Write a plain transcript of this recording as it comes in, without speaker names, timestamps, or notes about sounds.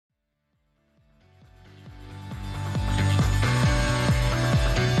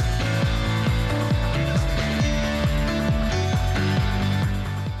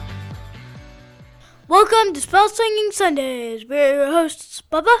Welcome to Spell Slinging Sundays. We're your hosts,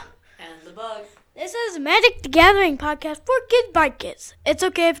 Bubba and the Bug. This is Magic the Gathering podcast for kids by kids. It's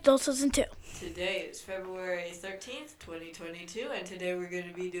okay if adults listen too. Today is February 13th, 2022, and today we're going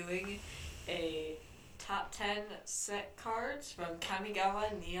to be doing a top 10 set cards from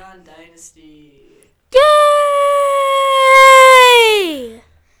Kamigawa Neon Dynasty. Yay!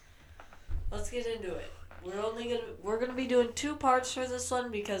 Let's get into it. We're gonna be doing two parts for this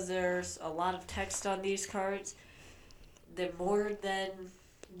one because there's a lot of text on these cards. They're more than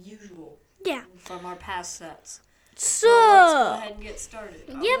usual. Yeah. From our past sets. So let's go ahead and get started.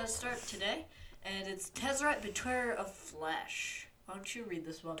 I'm Yep. gonna start today, and it's Tezzeret, Betrayer of Flesh. Why don't you read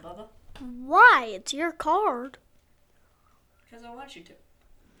this one, Bubba? Why? It's your card. Because I want you to.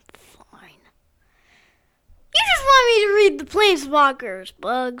 Fine. You just want me to read the Planeswalkers,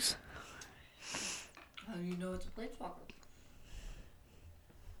 Bugs. How do you know it's a Planeswalker?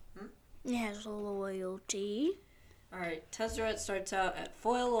 It has loyalty. Alright, Tezzeret starts out at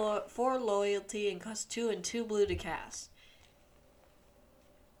 4 loyalty and costs 2 and 2 blue to cast.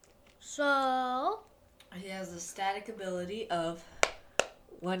 So He has the static ability of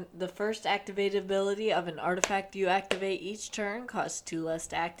when the first activated ability of an artifact you activate each turn costs 2 less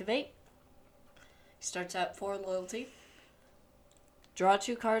to activate. He starts at 4 loyalty. Draw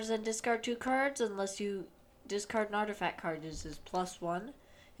 2 cards and discard 2 cards unless you discard an artifact card. Is his +1.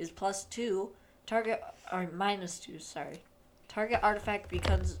 His +2. -2, sorry. Target artifact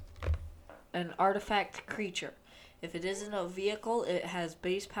becomes an artifact creature. If it isn't a vehicle, it has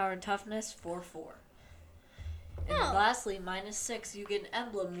base power and toughness 4/4. And lastly, -6, you get an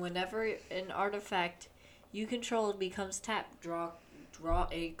emblem whenever an artifact you control becomes tapped. Draw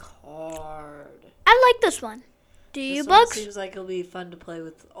a card. I like this one. Do you, This one Bugs? seems like it'll be fun to play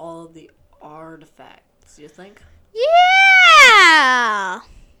with all of the artifacts. You think? Yeah.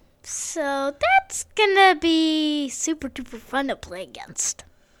 So that's gonna be super duper fun to play against.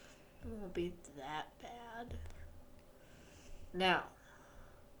 It won't be that bad. Now,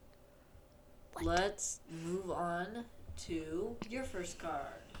 let's move on to your first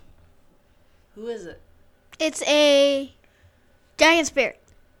card. Who is it? It's a giant spirit.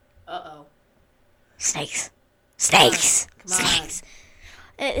 Uh-oh. Snakes. Come on. Snakes.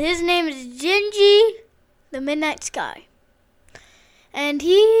 His name is Genji, the Midnight Sky. And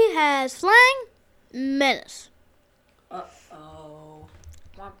he has Flying Menace. Uh-oh.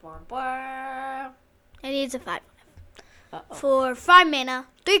 Wah, wah, wah. And he's a 5 Uh-oh. for 5 mana,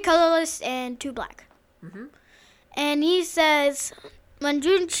 3 colorless, and 2 black. Mm-hmm. And he says, when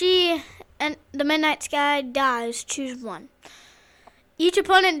Junchi and the Midnight Sky dies, choose 1. Each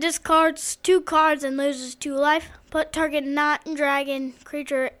opponent discards 2 cards and loses 2 life. Put target not-dragon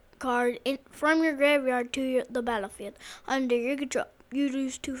creature card from your graveyard to the battlefield under your control. You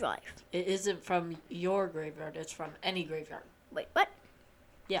lose 2 life. It isn't from your graveyard. It's from any graveyard. Wait, what?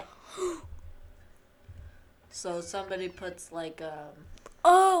 Yeah. So somebody puts like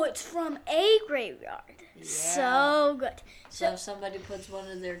Oh, it's from a graveyard. Yeah. So good. So if somebody puts one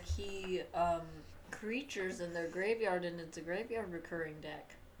of their key creatures in their graveyard and it's a graveyard recurring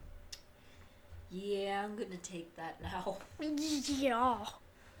deck. Yeah, I'm gonna take that now. Yeah.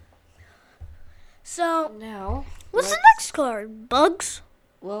 So, Now, what's the next card? Bugs?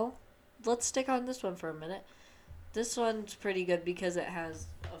 well, let's stick on this one for a minute. This one's pretty good because it has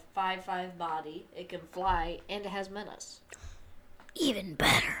a 5/5 body, it can fly, and it has menace. Even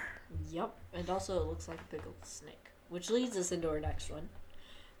better. Yep, and also it looks like a big old snake. Which leads us into our next one.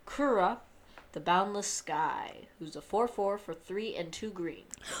 Kura, the Boundless Sky, who's a 4/4 for 3 and 2 green.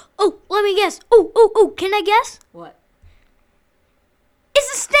 Oh, let me guess. Oh, can I guess? What?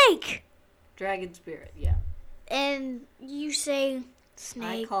 It's a snake. Dragon Spirit, yeah. And you say I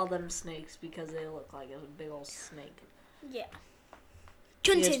snake. call them snakes because they look like a big old snake. Yeah.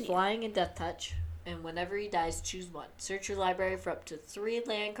 He has Continue. flying and death touch, and whenever he dies, choose 1. Search your library for up to 3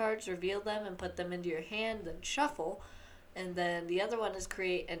 land cards, reveal them, and put them into your hand, then shuffle. And then the other one is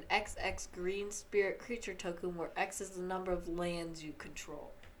create an XX green spirit creature token where X is the number of lands you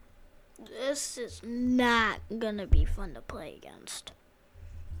control. This is not gonna be fun to play against.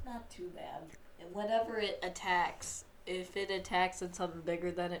 Not too bad. And whenever it attacks, if it attacks and something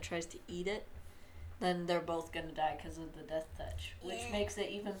bigger than it tries to eat it, then they're both going to die because of the death touch. Which makes it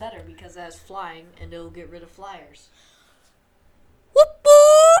even better because it has flying and it'll get rid of flyers. Whoop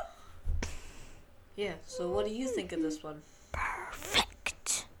whoop. Yeah, so what do you think of this one?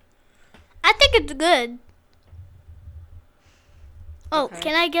 Perfect. I think it's good. Oh, Okay.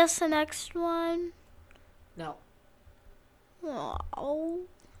 can I guess the next one? No. Oh.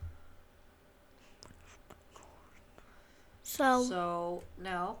 So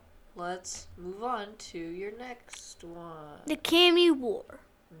now let's move on to your next one. The Kami War.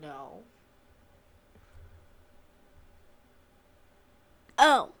 No.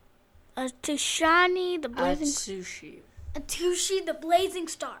 Oh. Atsushi the Blazing Atsushi. Atsushi the Blazing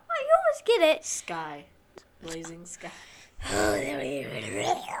Star. Oh, you always get it. Sky. Blazing sky.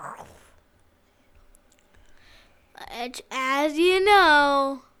 As you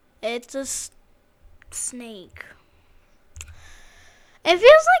know, it's a snake. It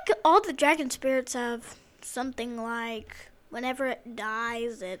feels like all the dragon spirits have something like whenever it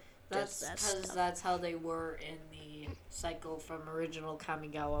dies, it That's does that because stuff. that's how they were in the cycle from original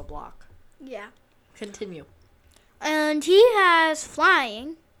Kamigawa block. Yeah. Continue. And he has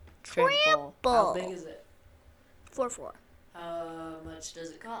flying. Trample. How big is it? 4/4. How much does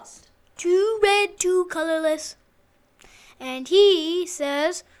it cost? 2 red, 2 colorless. And he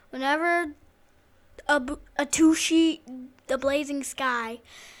says whenever Atsushi the Blazing Sky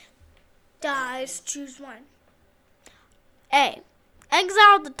dies, choose one. A.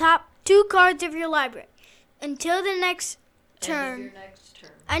 Exile the top 2 cards of your library. Until the next turn.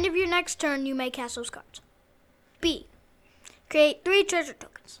 End of your next turn, you may cast those cards. B. Create 3 treasure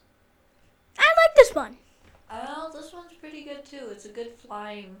tokens. I like this one. Oh, this one's pretty good too. It's a good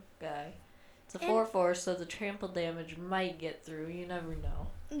flying guy. It's a 4/4, so the trample damage might get through. You never know.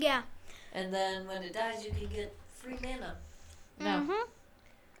 Yeah. And then when it dies, you can get free mana. Now, Mm-hmm.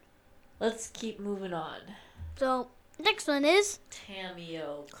 let's keep moving on. So, next one is...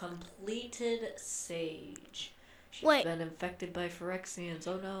 Tamio, completed sage. She's Wait. been infected by Phyrexians.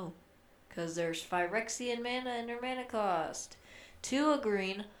 Oh no. Because there's Phyrexian mana in her mana cost. 2 a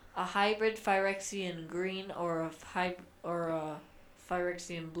green, a hybrid Phyrexian green, or a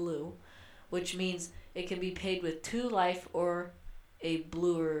Phyrexian blue, which means it can be paid with 2 life or a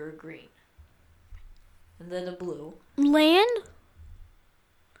blue or a green. And then a blue. Land?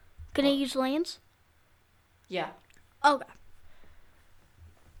 Can I use lands? Yeah. Okay.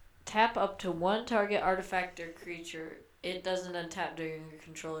 Tap up to 1 target artifact or creature. It doesn't untap during your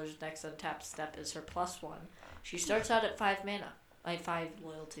controller's next untap step is her +1. She starts out at 5 mana. 5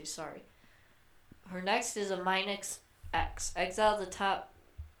 loyalty, sorry. Her next is a -X.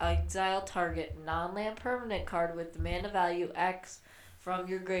 Exile target non-land permanent card with the mana value X from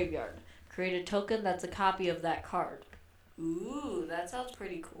your graveyard. Create a token that's a copy of that card. Ooh, that sounds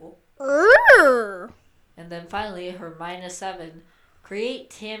pretty cool. And then finally, her -7. Create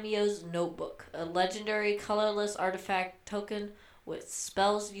Tamio's Notebook, a legendary colorless artifact token with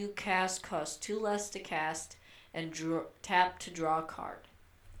spells you cast cost 2 less to cast and tap to draw a card.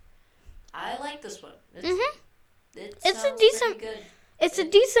 I like this one. It's a decent. Good. It's a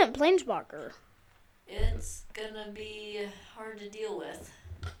decent planeswalker. It's gonna be hard to deal with,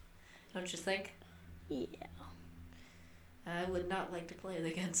 don't you think? Yeah. I would not like to play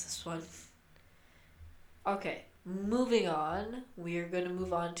against this one. Okay, moving on. We are going to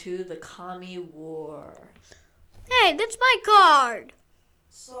move on to the Kami War. Hey, that's my card.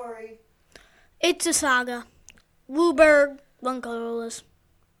 Sorry. It's a saga. Wooburg, 1 colorless.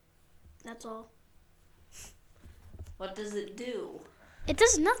 That's all. What does it do? It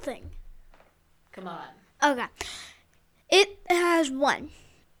does nothing. Come on. Okay. It has 1.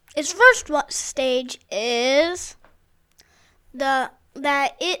 Its first stage is that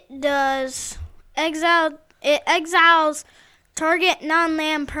it does it exiles target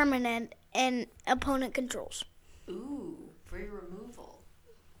non-land permanent and opponent controls. Ooh, free removal.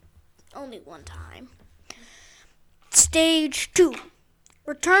 Only 1 time. Stage 2.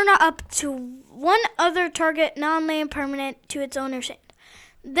 Return up to 1 other target non-land permanent to its owner's hand.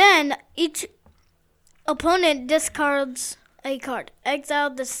 Then each opponent discards a card. Exile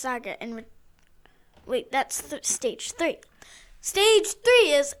the saga and wait, that's stage 3. Stage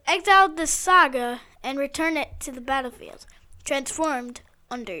 3 is exile the saga and return it to the battlefield, transformed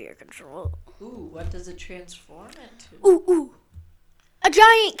under your control. Ooh, what does it transform into? Ooh. A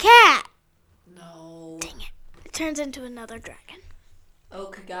giant cat! No. Dang it. It turns into another dragon.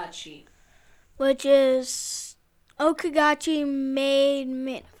 Okagachi. Which is Okagachi made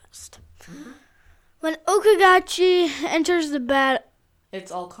manifest. Mm-hmm. When Okagachi enters the battle...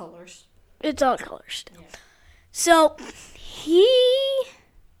 It's all colors. It's all colors. Yeah. So, he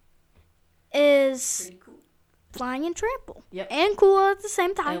is Pretty cool. flying and trample. Yep. And cool at the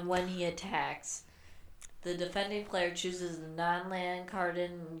same time. And when he attacks, the defending player chooses a non-land card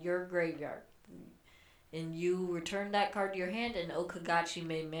in your graveyard. And you return that card to your hand, and Okagachi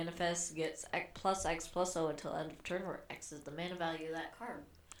Made Manifest gets X+X+O until end of turn, where X is the mana value of that card.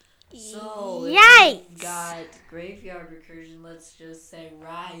 So, if Yikes! you've got Graveyard Recursion, let's just say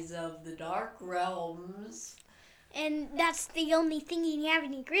Rise of the Dark Realms, and that's the only thing you have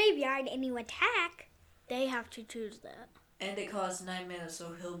in your graveyard, and you attack. They have to choose that. And it costs 9 mana,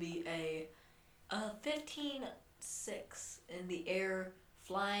 so he'll be a 15/6 in the air,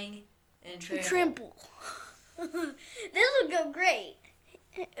 flying, and trample. This would go great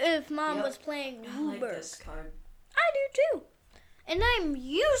if Mom Yep. was playing I like Wooburg. this card. I do too. And I'm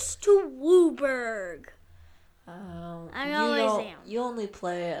used to Wooburg. I always am. You only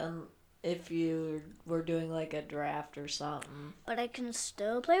play it if you were doing like a draft or something. But I can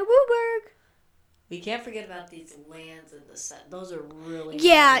still play Wooburg. We can't forget about these lands in the set. Those are really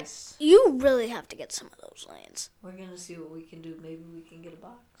Yeah. nice. You really have to get some of those lands. We're gonna see what we can do. Maybe we can get a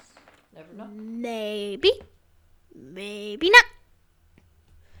box. Never know. Maybe. Maybe not.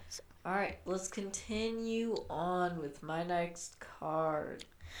 Alright, let's continue on with my next card.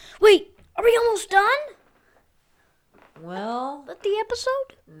 Wait, are we almost done Well, with the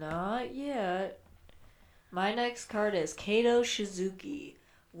episode? not yet. My next card is Kato Shizuki.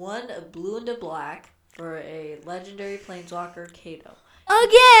 1 a blue and a black for a legendary planeswalker Kato.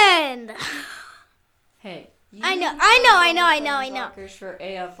 Again! Hey, you I know, choose I know, all I know, the I know, I know. planeswalkers for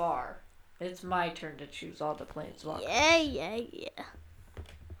AFR. It's my turn to choose all the planeswalkers. Yeah.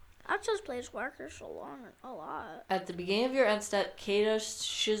 I've just played Sparkers a lot. At the beginning of your end step, Kato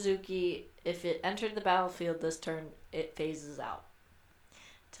Shizuki, if it entered the battlefield this turn, it phases out.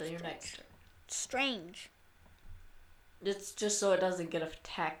 Till your next turn. Strange. It's just so it doesn't get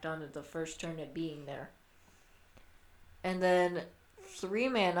attacked on it the first turn it being there. And then 3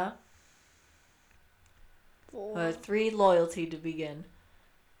 mana, 3 loyalty to begin.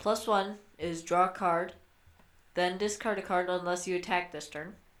 +1 is draw a card, then discard a card unless you attack this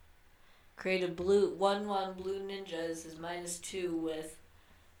turn. Create a blue 1/1 blue ninja is his -2 with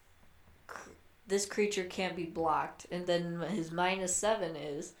this creature can't be blocked. And then his -7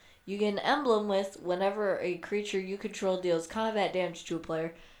 is you get an emblem with whenever a creature you control deals combat damage to a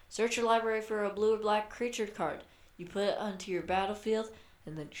player, search your library for a blue or black creature card. You put it onto your battlefield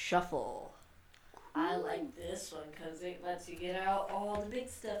and then shuffle. I like this one because it lets you get out all the big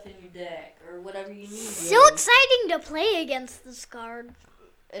stuff in your deck or whatever you need. So really. exciting to play against this card.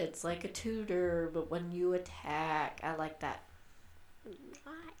 It's like a tutor, but when you attack, I like that.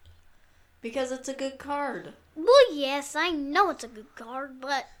 Why? Because it's a good card. Well, yes, I know it's a good card,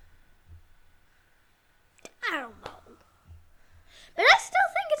 but I don't know. But I still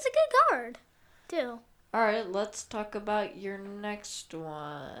think it's a good card, too. Alright, let's talk about your next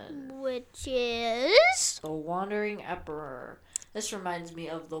one. Which is... The Wandering Emperor. This reminds me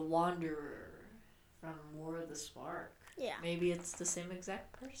of the Wanderer from War of the Spark. Yeah. Maybe it's the same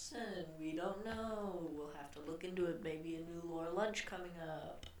exact person. We don't know. We'll have to look into it. Maybe a new lore lunch coming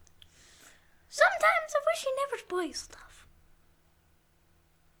up. Sometimes I wish you never spoil stuff.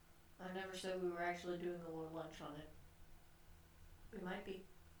 I never said we were actually doing a lore lunch on it. We might be.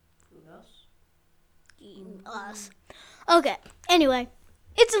 Who knows? Us. Okay, anyway.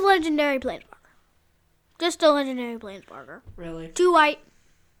 It's a legendary planeswalker. Just a legendary planeswalker. Really? 2 white,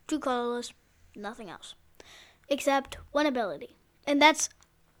 2 colorless, nothing else. Except 1 ability. And that's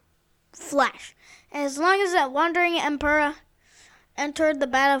Flash. As long as that Wandering Emperor entered the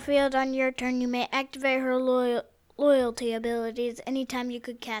battlefield on your turn, you may activate her loyalty abilities anytime you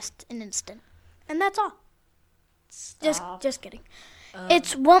could cast an instant. And that's all. Stop. Just kidding.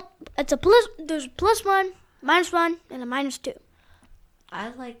 It's a plus. There's a +1, -1, and a -2. I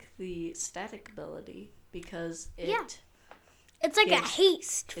like the static ability because Yeah. It's like a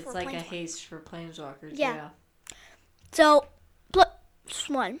haste. It's for like a planeswalkers. haste for planeswalkers. Yeah. Yeah. So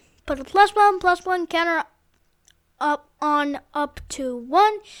 +1. Put a +1/+1 counter up to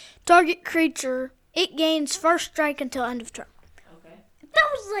 1 target creature. It gains first strike until end of turn. Okay. If that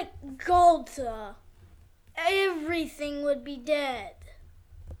was like Galta, everything would be dead.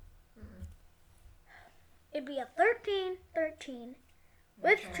 It'd be a 13/13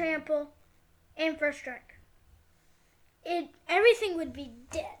 with trample and first strike. Everything would be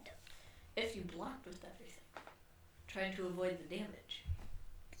dead. If you blocked with everything, trying to avoid the damage.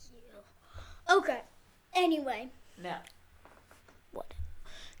 Okay. Anyway, Now, what?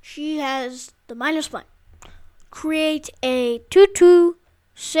 She has the -1. Create a 2/2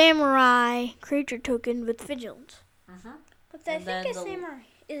 samurai creature token with vigilance. But I And think then a the- samurai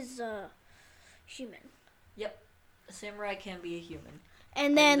is human. a samurai can be a human. And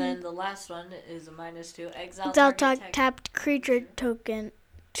And then then the last one is a -2. Exile without target tapped creature token.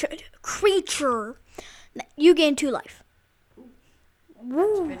 Creature. You gain 2 life.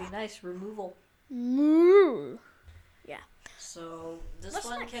 That's pretty nice. Removal. Moo. So this What's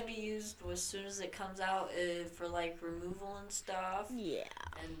one next? can be used as soon as it comes out for like removal and stuff. Yeah.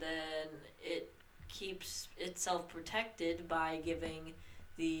 And then it keeps itself protected by giving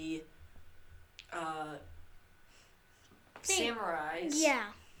the samurais. Yeah.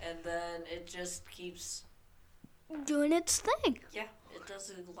 And then it just keeps doing its thing. Yeah, it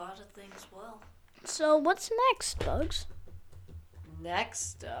does a lot of things well. So what's next, Bugs?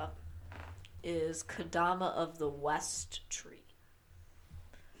 Next up is Kodama of the West Tree.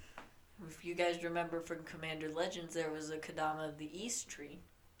 If you guys remember from Commander Legends, there was a Kodama of the East Tree.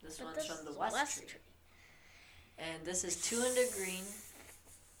 This one's from the West Tree. And this is 2 and a green.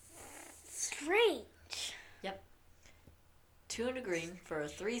 Strange. Yep. 2 and a green for a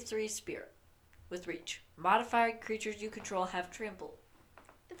 3/3 spirit with reach. Modified creatures you control have trample.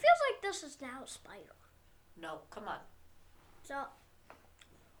 It feels like this is now a spider. No, come on. So,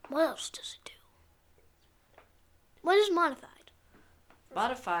 What else does it do? What is modified?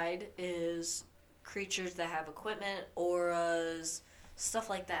 Modified is creatures that have equipment, auras, stuff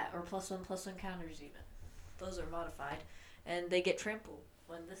like that, or +1/+1 counters even. Those are modified, and they get trample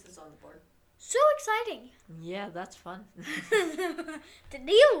when this is on the board. so exciting Yeah, that's fun. to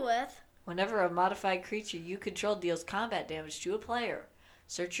deal with. Whenever a modified creature you control deals combat damage to a player,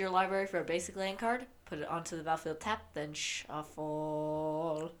 search your library for a basic land card, put it onto the battlefield tap, then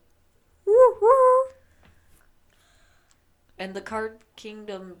shuffle. And the Card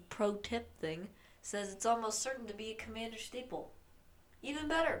Kingdom pro tip thing says it's almost certain to be a commander staple. Even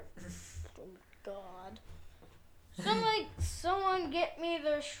better. God. Someone get me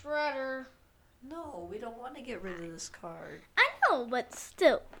the shredder. No, we don't want to get rid of this card. I know, but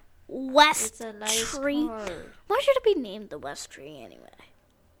still. West It's a nice Tree. card. Why should it be named the West Tree anyway?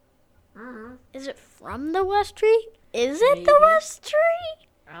 Mm-hmm. Is it from the West Tree? Is it the Maybe. West Tree?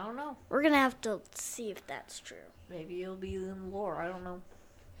 I don't know. We're gonna have to see if that's true. Maybe it'll be in lore. I don't know.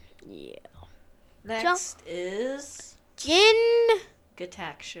 Yeah. Next is Jin.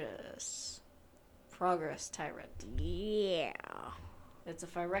 Gataxius. Progress Tyrant. Yeah. It's a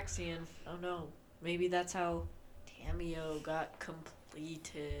Phyrexian. Oh no. Maybe that's how Tamio got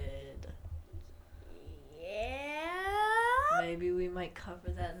completed. Yeah. Maybe we might cover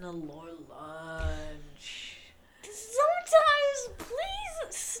that in a lore lunch. Sometimes,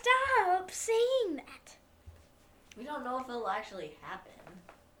 please stop saying that. We don't know if it'll actually happen.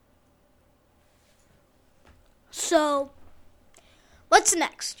 So, what's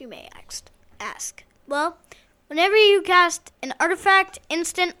next, you may ask? Well, whenever you cast an artifact,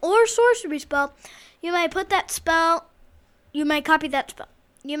 instant, or sorcery spell, you may copy that spell. You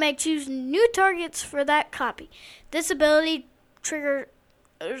may choose new targets for that copy. This ability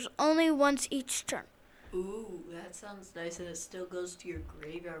triggers only once each turn. Ooh, that sounds nice, and it still goes to your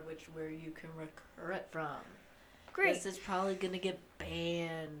graveyard, where you can recur it from. Great. This is probably gonna get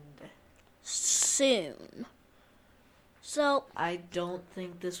banned. Soon. So, I don't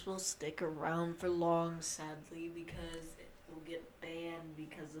think this will stick around for long, sadly, because it will get banned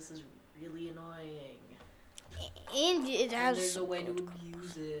because this is really annoying. and it And has... there's a way to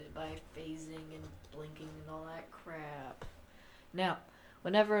abuse it by phasing and blinking and all that crap. Now,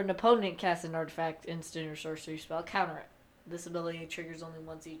 whenever an opponent casts an artifact, instant, or sorcery spell, counter it. This ability triggers only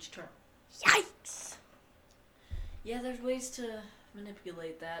once each turn. Yikes! Yeah, there's ways to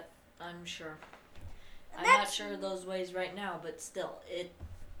manipulate that, I'm sure. I'm not sure of those ways right now, but still,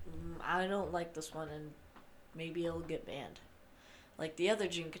 I don't like this one, and maybe it'll get banned. Like the other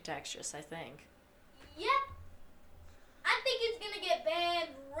Jin Gataxius, I think. Yep. I think it's gonna get banned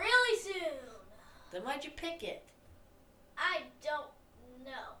really soon. Then why'd you pick it? I don't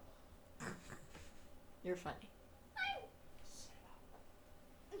know. You're funny.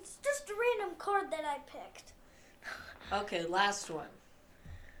 It's just a random card that I picked. Okay, last one.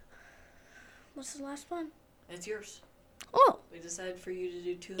 What's the last one? It's yours. Oh, We decided for you to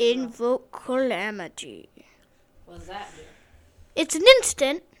do 2 in a row. Invoke Calamity. What does that do? It's an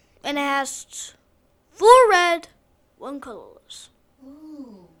instant, and it has 4 red, 1 colorless.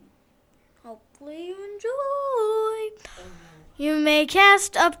 Ooh. Hopefully you enjoy. You may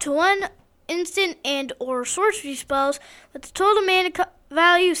cast up to 1 instant and or sorcery spells with the total mana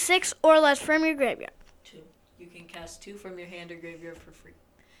value 6 or less from your graveyard. 2. You can cast 2 from your hand or graveyard for free.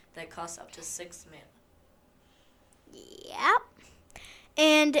 That costs up to 6 mana. Yep.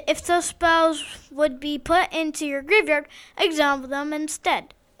 And if those spells would be put into your graveyard, exile them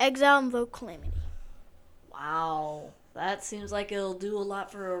instead. Exile Invoke Calamity. Wow. That seems like it'll do a lot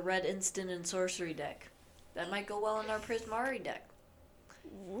for a red instant and sorcery deck. That might go well in our Prismari deck.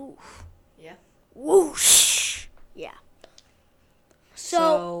 Woof. Yeah. Whoosh. Yeah.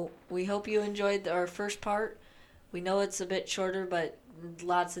 So we hope you enjoyed our first part. We know it's a bit shorter, but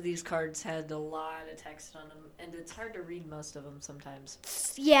Lots of these cards had a lot of text on them, and it's hard to read most of them sometimes.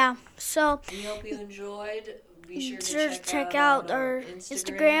 Yeah, so We hope you enjoyed. Be sure to check out our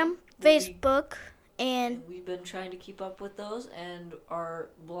Instagram, Facebook, and we've been trying to keep up with those, and our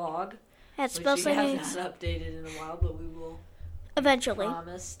blog, at which we haven't Spellslinging updated in a while, but we will eventually.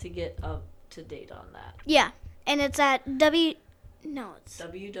 promise to get up to date on that. Yeah, and it's at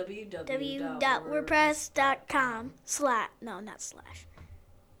www.wordpress.com /.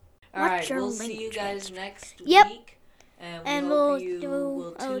 All right, What's your we'll see link you guys next Yep. week, and And we hope we'll you do-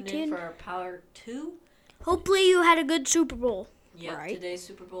 will tune in for our Power 2. Hopefully you had a good Super Bowl. Yeah, Right. today's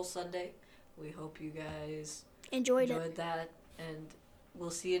Super Bowl Sunday. We hope you guys Enjoyed it. enjoyed that, and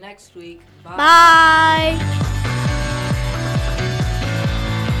we'll see you next week. Bye.